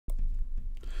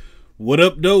What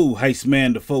up, though? Heist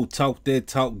man, the foe talk that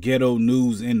talk, ghetto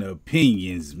news and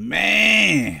opinions.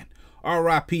 Man,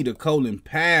 R.I.P. to Colin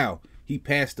Powell. He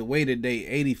passed away today,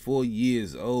 84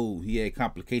 years old. He had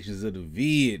complications of the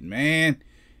vid, man.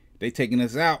 They taking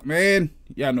us out, man.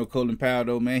 Y'all know Colin Powell,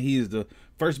 though, man. He is the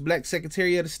first black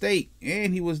secretary of the state,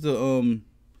 and he was the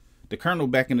colonel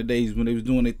back in the days when they was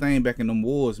doing their thing back in them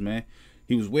wars, man.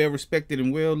 He was well respected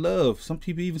and well loved. Some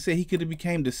people even say he could have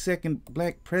became the second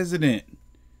black president.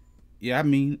 Yeah, I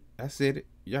mean, I said it.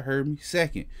 Y'all heard me.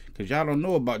 Second. Because y'all don't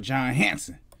know about John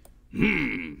Hanson.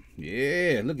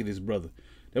 Yeah, look at this brother.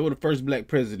 That was the first black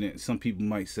president, some people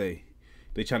might say.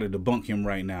 They try to debunk him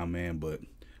right now, man. But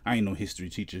I ain't no history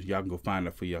teacher. Y'all can go find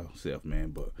out for yourself, man.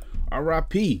 But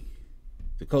R.I.P.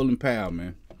 to Colin Powell,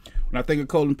 man. When I think of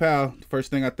Colin Powell, the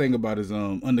first thing I think about is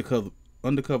Undercover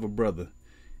Brother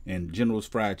and General's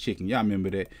Fried Chicken. Y'all remember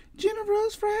that?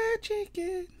 General's Fried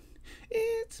Chicken.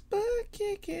 It's butt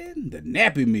kicking. The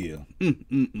Nappy Meal.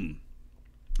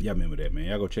 Y'all remember that, man.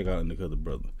 Y'all go check out Undercover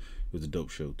Brother. It was a dope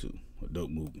show, too. A dope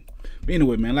movie. But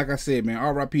anyway, man, like I said, man,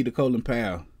 R.I.P. to Colin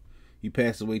Powell. He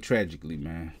passed away tragically,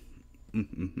 man.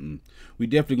 We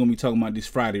definitely gonna be talking about this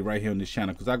Friday right here on this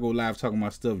channel, because I go live talking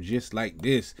about stuff just like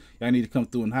this. Y'all need to come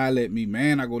through and holler at me,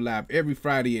 man. I go live every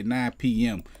Friday at 9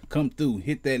 p.m. Come through,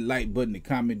 hit that like button, the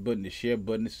comment button, the share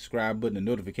button, the subscribe button, the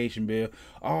notification bell,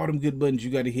 all them good buttons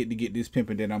you gotta hit to get this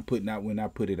pimping that I'm putting out when I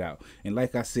put it out. And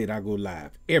like I said, I go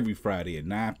live every Friday at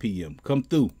 9 p.m. Come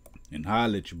through and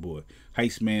holler at your boy,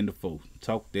 Heist Man the Foe.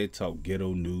 Talk that talk,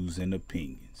 ghetto news and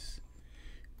opinions.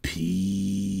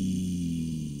 Peace.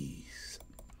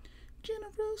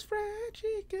 General's Fried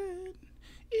Chicken,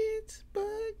 it's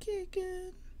butt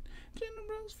kicking.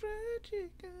 General's Fried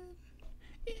Chicken,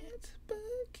 it's butt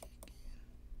kicking.